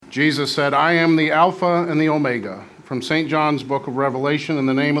Jesus said, "I am the Alpha and the Omega," from St. John's book of Revelation, in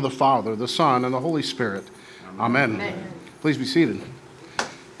the name of the Father, the Son, and the Holy Spirit. Amen. Amen. Please be seated.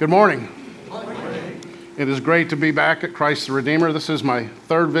 Good morning. Good morning. It is great to be back at Christ the Redeemer. This is my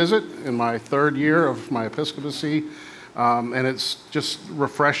third visit in my third year of my episcopacy, and it's just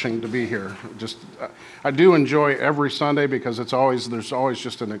refreshing to be here. I do enjoy every Sunday because there's always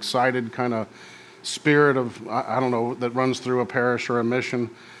just an excited kind of spirit of, I don't know, that runs through a parish or a mission.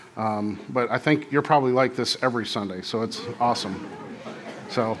 But I think you're probably like this every Sunday, so it's awesome.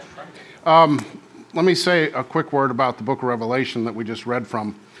 So let me say a quick word about the book of Revelation that we just read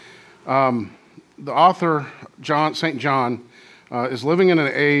from. The author, St. John, is living in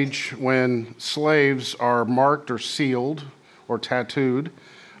an age when slaves are marked or sealed or tattooed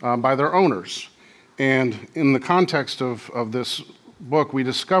by their owners. And in the context of this book, we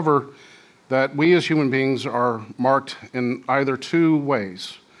discover that we as human beings are marked in either two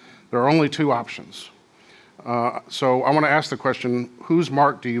ways. There are only two options. So I want to ask the question, whose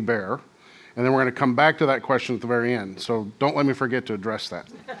mark do you bear? And then we're going to come back to that question at the very end. So don't let me forget to address that.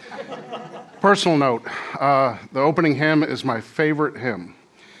 Personal note, the opening hymn is my favorite hymn.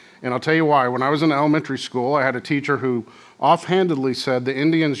 And I'll tell you why. When I was in elementary school, I had a teacher who offhandedly said the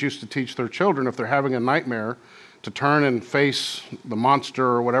Indians used to teach their children, if they're having a nightmare, to turn and face the monster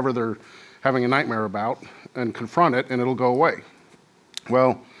or whatever they're having a nightmare about and confront it, and it'll go away.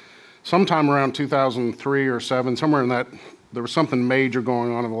 Well, sometime around 2003 or 7, somewhere in that, there was something major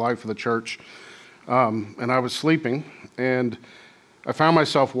going on in the life of the church, and I was sleeping, and I found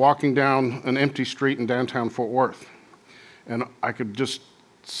myself walking down an empty street in downtown Fort Worth, and I could just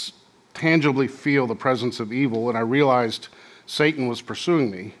tangibly feel the presence of evil, and I realized Satan was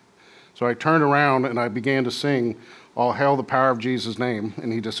pursuing me. So I turned around and I began to sing, "All hail the power of Jesus' name,"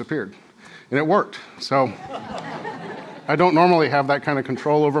 and he disappeared. And it worked. So I don't normally have that kind of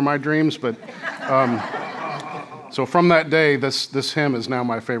control over my dreams, but so from that day, this hymn is now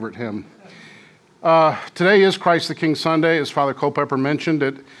my favorite hymn. Today is Christ the King Sunday, as Father Culpepper mentioned.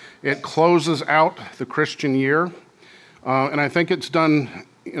 It closes out the Christian year, and I think it's done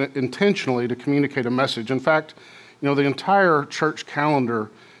intentionally to communicate a message. In fact, the entire church calendar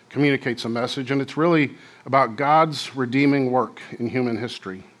communicates a message, and it's really about God's redeeming work in human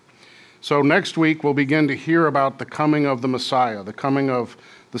history. So next week, we'll begin to hear about the coming of the Messiah, the coming of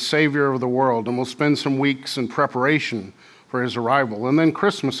the Savior of the world, and we'll spend some weeks in preparation for his arrival. And then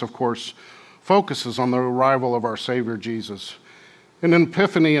Christmas, of course, focuses on the arrival of our Savior Jesus. And in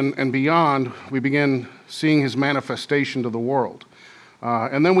Epiphany and beyond, we begin seeing his manifestation to the world.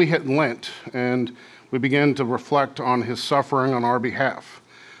 And then we hit Lent, and we begin to reflect on his suffering on our behalf.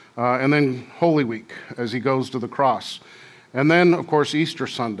 And then Holy Week, as he goes to the cross. And then, of course, Easter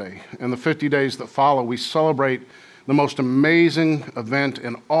Sunday. And the 50 days that follow, we celebrate the most amazing event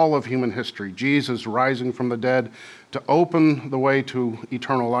in all of human history, Jesus rising from the dead to open the way to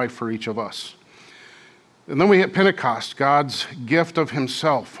eternal life for each of us. And then we hit Pentecost, God's gift of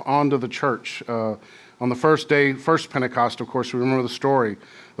himself onto the church. On the first day, first Pentecost, of course, we remember the story.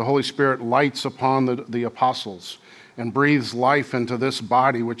 The Holy Spirit lights upon the apostles and breathes life into this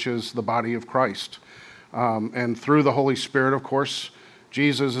body, which is the body of Christ. And through the Holy Spirit, of course,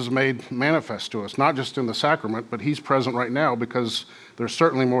 Jesus is made manifest to us, not just in the sacrament, but he's present right now because there's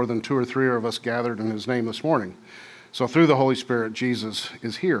certainly more than 2 or 3 of us gathered in his name this morning. So through the Holy Spirit, Jesus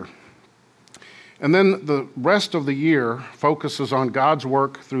is here. And then the rest of the year focuses on God's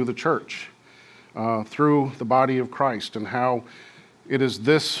work through the church, through the body of Christ, and how it is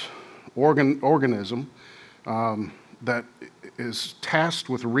this organism that is tasked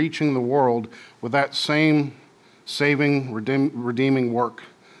with reaching the world with that same saving, redeeming work,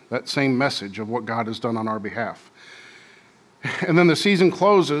 that same message of what God has done on our behalf. And then the season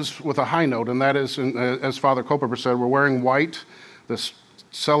closes with a high note, and that is, as Father Culpepper said, we're wearing white, this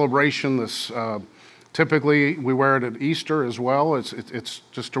celebration, typically we wear it at Easter as well. It's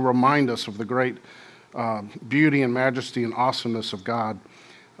just to remind us of the great beauty and majesty and awesomeness of God.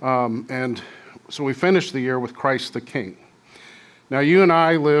 And so we finish the year with Christ the King. Now, you and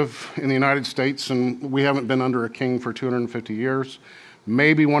I live in the United States, and we haven't been under a king for 250 years.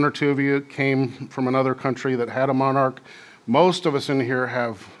 Maybe 1 or 2 of you came from another country that had a monarch. Most of us in here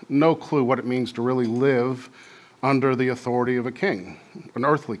have no clue what it means to really live under the authority of a king, an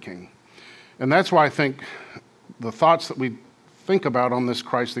earthly king. And that's why I think the thoughts that we think about on this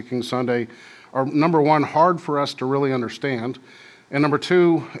Christ the King Sunday are, number one, hard for us to really understand. And number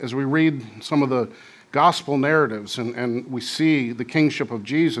two, as we read some of the gospel narratives and we see the kingship of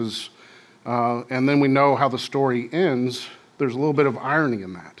Jesus, and then we know how the story ends, there's a little bit of irony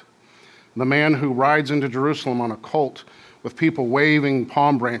in that. The man who rides into Jerusalem on a colt with people waving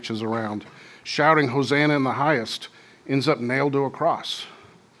palm branches around, shouting Hosanna in the highest, ends up nailed to a cross.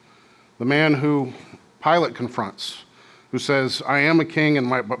 The man who Pilate confronts, who says, I am a king,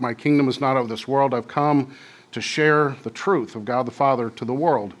 but my kingdom is not of this world. I've come to share the truth of God the Father to the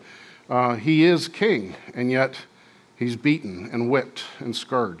world. He is king, and yet he's beaten and whipped and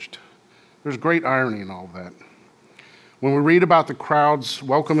scourged. There's great irony in all of that. When we read about the crowds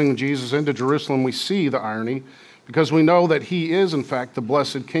welcoming Jesus into Jerusalem, we see the irony because we know that he is, in fact, the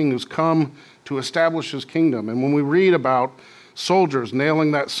blessed king who's come to establish his kingdom. And when we read about soldiers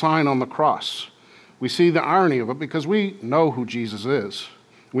nailing that sign on the cross, we see the irony of it because we know who Jesus is.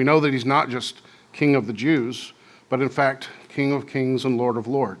 We know that he's not just King of the Jews, but in fact, King of kings and Lord of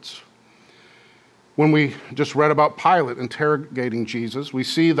lords. When we just read about Pilate interrogating Jesus, we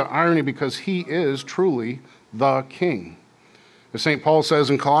see the irony because he is truly the king. As St. Paul says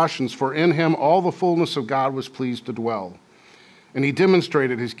in Colossians, for in him all the fullness of God was pleased to dwell. And he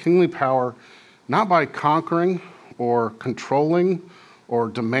demonstrated his kingly power not by conquering or controlling or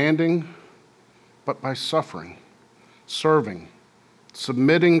demanding, but by suffering, serving,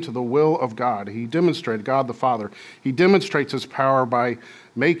 submitting to the will of God. He demonstrated, God the Father, he demonstrates his power by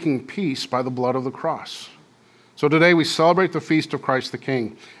making peace by the blood of the cross. So today we celebrate the feast of Christ the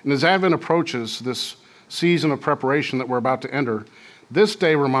King. And as Advent approaches this season of preparation that we're about to enter, this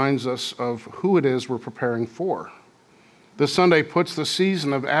day reminds us of who it is we're preparing for. This Sunday puts the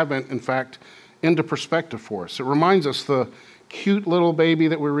season of Advent, in fact, into perspective for us. It reminds us the cute little baby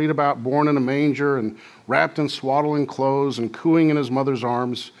that we read about, born in a manger and wrapped in swaddling clothes and cooing in his mother's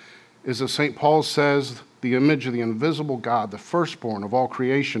arms, is, as St. Paul says, the image of the invisible God, the firstborn of all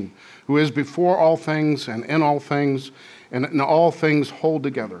creation, who is before all things and in all things, and in all things hold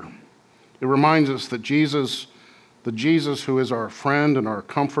together. It reminds us that Jesus, the Jesus who is our friend and our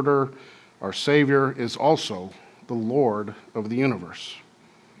comforter, our Savior, is also the Lord of the universe.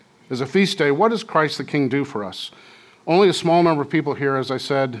 As a feast day, what does Christ the King do for us? Only a small number of people here, as I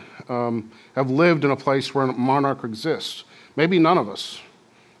said, have lived in a place where a monarch exists. Maybe none of us.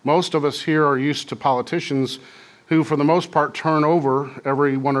 Most of us here are used to politicians who, for the most part, turn over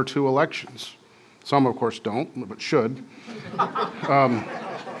every 1 or 2 elections. Some, of course, don't, but should.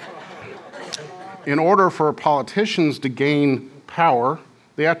 In order for politicians to gain power,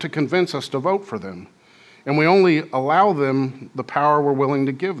 they have to convince us to vote for them. And we only allow them the power we're willing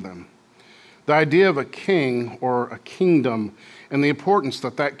to give them. The idea of a king or a kingdom and the importance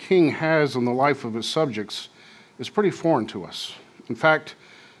that that king has in the life of his subjects is pretty foreign to us. In fact,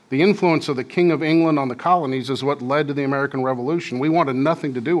 the influence of the King of England on the colonies is what led to the American Revolution. We wanted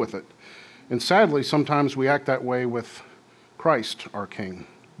nothing to do with it. And sadly, sometimes we act that way with Christ, our King.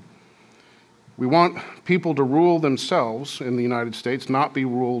 We want people to rule themselves in the United States, not be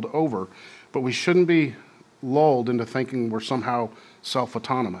ruled over. But we shouldn't be lulled into thinking we're somehow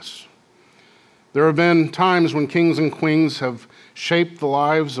self-autonomous. There have been times when kings and queens have shaped the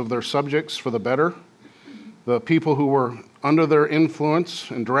lives of their subjects for the better. The people who were under their influence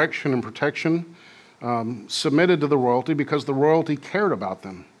and direction and protection submitted to the royalty because the royalty cared about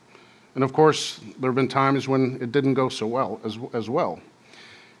them. And of course, there have been times when it didn't go so well as well.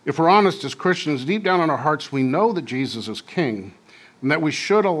 If we're honest as Christians, deep down in our hearts, we know that Jesus is king and that we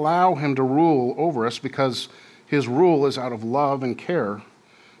should allow him to rule over us because his rule is out of love and care.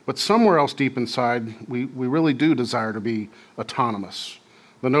 But somewhere else deep inside, we really do desire to be autonomous.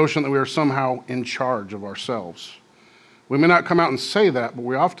 The notion that we are somehow in charge of ourselves. We may not come out and say that, but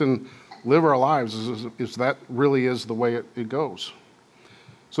we often live our lives as that really is the way it goes.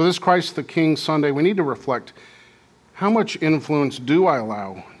 So this Christ the King Sunday, we need to reflect, how much influence do I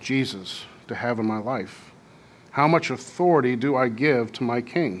allow Jesus to have in my life? How much authority do I give to my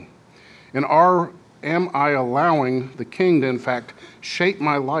King? And am I allowing the King to, in fact, shape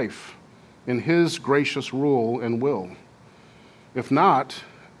my life in his gracious rule and will? If not,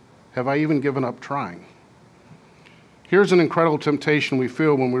 have I even given up trying? Here's an incredible temptation we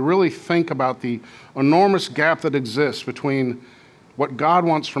feel when we really think about the enormous gap that exists between what God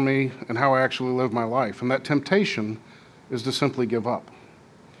wants for me and how I actually live my life. And that temptation is to simply give up.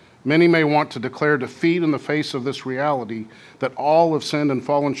 Many may want to declare defeat in the face of this reality that all have sinned and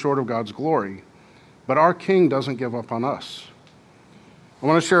fallen short of God's glory. But our King doesn't give up on us. I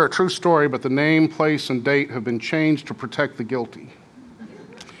want to share a true story, but the name, place, and date have been changed to protect the guilty.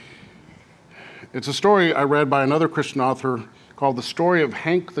 It's a story I read by another Christian author called The Story of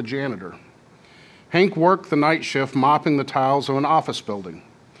Hank the Janitor. Hank worked the night shift mopping the tiles of an office building.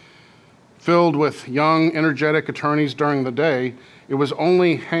 Filled with young, energetic attorneys during the day, it was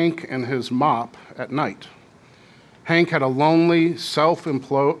only Hank and his mop at night. Hank had a lonely,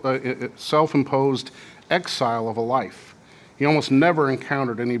 self-imposed exile of a life. He almost never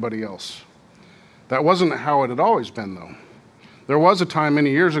encountered anybody else. That wasn't how it had always been, though. There was a time many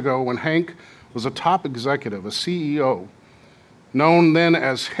years ago when Hank was a top executive, a CEO. Known then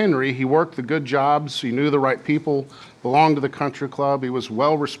as Henry, he worked the good jobs, he knew the right people, belonged to the country club, he was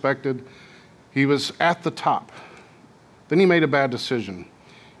well respected, he was at the top. Then he made a bad decision.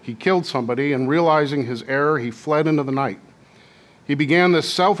 He killed somebody, and realizing his error, he fled into the night. He began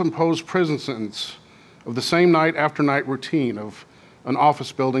this self-imposed prison sentence of the same night after night routine of an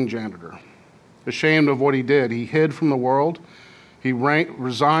office building janitor. Ashamed of what he did, he hid from the world. He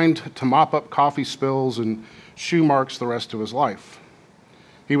resigned to mop up coffee spills and shoe marks the rest of his life.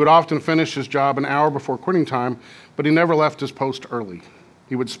 He would often finish his job an hour before quitting time, but he never left his post early.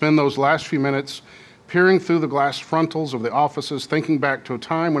 He would spend those last few minutes peering through the glass frontals of the offices, thinking back to a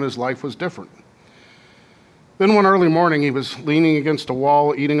time when his life was different. Then one early morning, he was leaning against a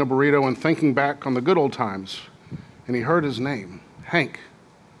wall, eating a burrito and thinking back on the good old times, and he heard his name, Hank.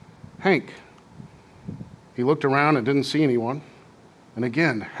 Hank. He looked around and didn't see anyone. And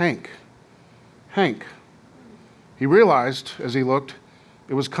again, Hank. Hank. He realized, as he looked,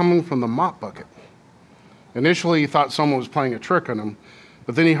 it was coming from the mop bucket. Initially, he thought someone was playing a trick on him,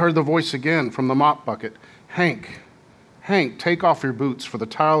 but then he heard the voice again from the mop bucket. Hank, Hank, take off your boots, for the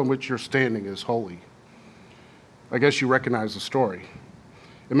tile in which you're standing is holy. I guess you recognize the story.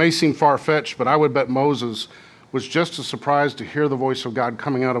 It may seem far-fetched, but I would bet Moses was just as surprised to hear the voice of God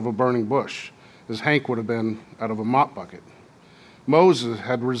coming out of a burning bush as Hank would have been out of a mop bucket. Moses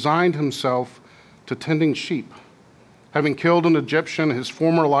had resigned himself to tending sheep. Having killed an Egyptian, his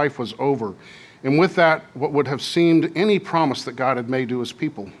former life was over, and with that, what would have seemed any promise that God had made to his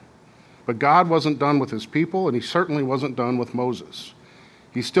people. But God wasn't done with his people, and he certainly wasn't done with Moses.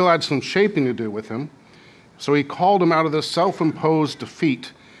 He still had some shaping to do with him, so he called him out of this self-imposed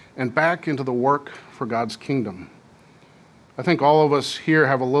defeat and back into the work for God's kingdom. I think all of us here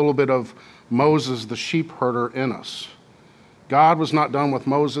have a little bit of Moses the sheep herder in us. God was not done with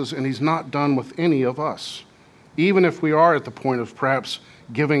Moses, and he's not done with any of us. Even if we are at the point of perhaps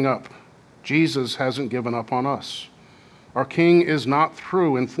giving up, Jesus hasn't given up on us. Our King is not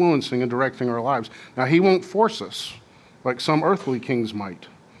through influencing and directing our lives. Now, he won't force us like some earthly kings might,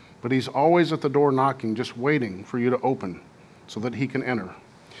 but he's always at the door knocking, just waiting for you to open so that he can enter.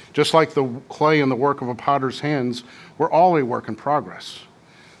 Just like the clay in the work of a potter's hands, we're all a work in progress.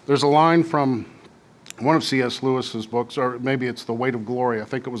 There's a line from one of C.S. Lewis's books, or maybe it's The Weight of Glory, I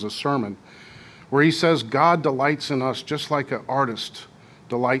think it was a sermon, where he says, God delights in us just like an artist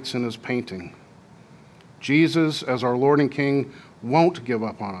delights in his painting. Jesus, as our Lord and King, won't give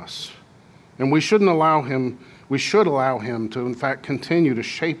up on us. And we should allow him to, in fact, continue to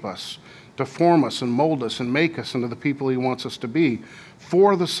shape us, to form us and mold us and make us into the people he wants us to be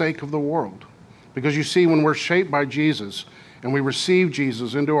for the sake of the world. Because you see, when we're shaped by Jesus and we receive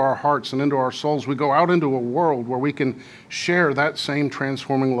Jesus into our hearts and into our souls, we go out into a world where we can share that same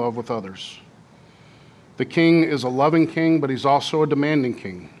transforming love with others. The King is a loving King, but he's also a demanding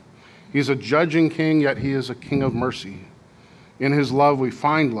King. He's a judging King, yet he is a King of mercy. In his love, we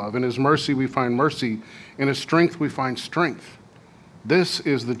find love. In his mercy, we find mercy. In his strength, we find strength. This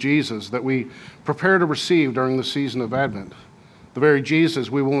is the Jesus that we prepare to receive during the season of Advent. The very Jesus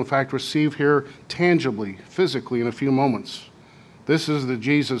we will, in fact, receive here tangibly, physically, in a few moments. This is the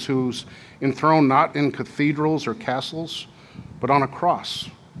Jesus who's enthroned not in cathedrals or castles, but on a cross,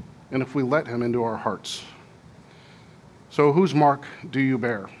 and if we let him into our hearts. So whose mark do you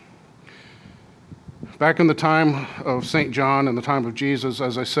bear? Back in the time of St. John and the time of Jesus,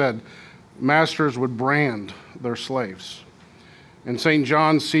 as I said, masters would brand their slaves. And St.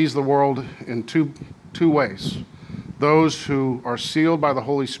 John sees the world in two ways. Those who are sealed by the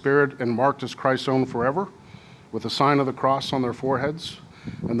Holy Spirit and marked as Christ's own forever, with the sign of the cross on their foreheads,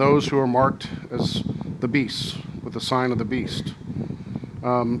 and those who are marked as the beasts, with the sign of the beast.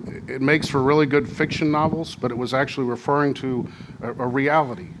 It makes for really good fiction novels, but it was actually referring to a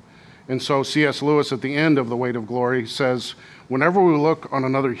reality. And so C.S. Lewis, at the end of The Weight of Glory, says, whenever we look on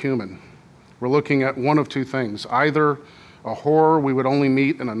another human, we're looking at one of two things: either a horror we would only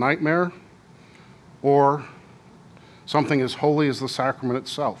meet in a nightmare, or something as holy as the sacrament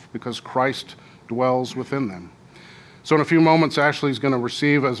itself, because Christ dwells within them. So in a few moments, Ashley's going to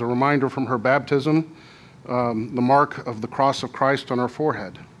receive, as a reminder from her baptism, the mark of the cross of Christ on her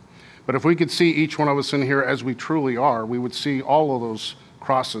forehead. But if we could see each one of us in here as we truly are, we would see all of those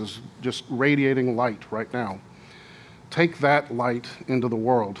crosses just radiating light right now. Take that light into the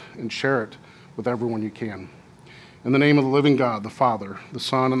world and share it with everyone you can. In the name of the living God, the Father, the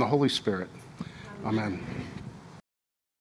Son, and the Holy Spirit, amen.